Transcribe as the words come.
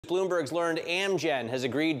Bloomberg's learned Amgen has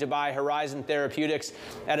agreed to buy Horizon Therapeutics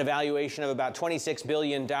at a valuation of about $26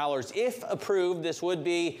 billion. If approved, this would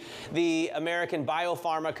be the American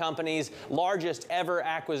biopharma company's largest ever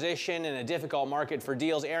acquisition in a difficult market for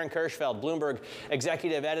deals. Aaron Kirchfeld, Bloomberg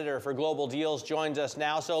executive editor for Global Deals, joins us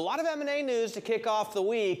now. So a lot of M&A news to kick off the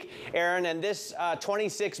week, Aaron, and this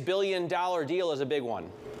 $26 billion deal is a big one.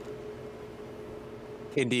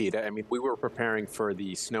 Indeed. I mean, we were preparing for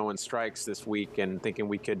the snow and strikes this week and thinking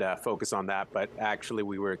we could focus on that, but actually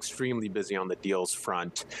we were extremely busy on the deals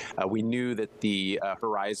front. We knew that the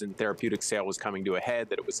Horizon Therapeutics sale was coming to a head,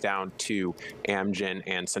 that it was down to Amgen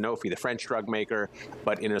and Sanofi, the French drug maker,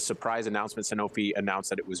 but in a surprise announcement, Sanofi announced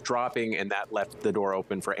that it was dropping, and that left the door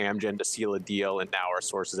open for Amgen to seal a deal, and now our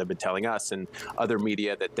sources have been telling us and other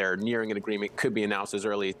media that they're nearing an agreement, could be announced as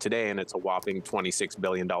early today, and it's a whopping $26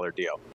 billion deal.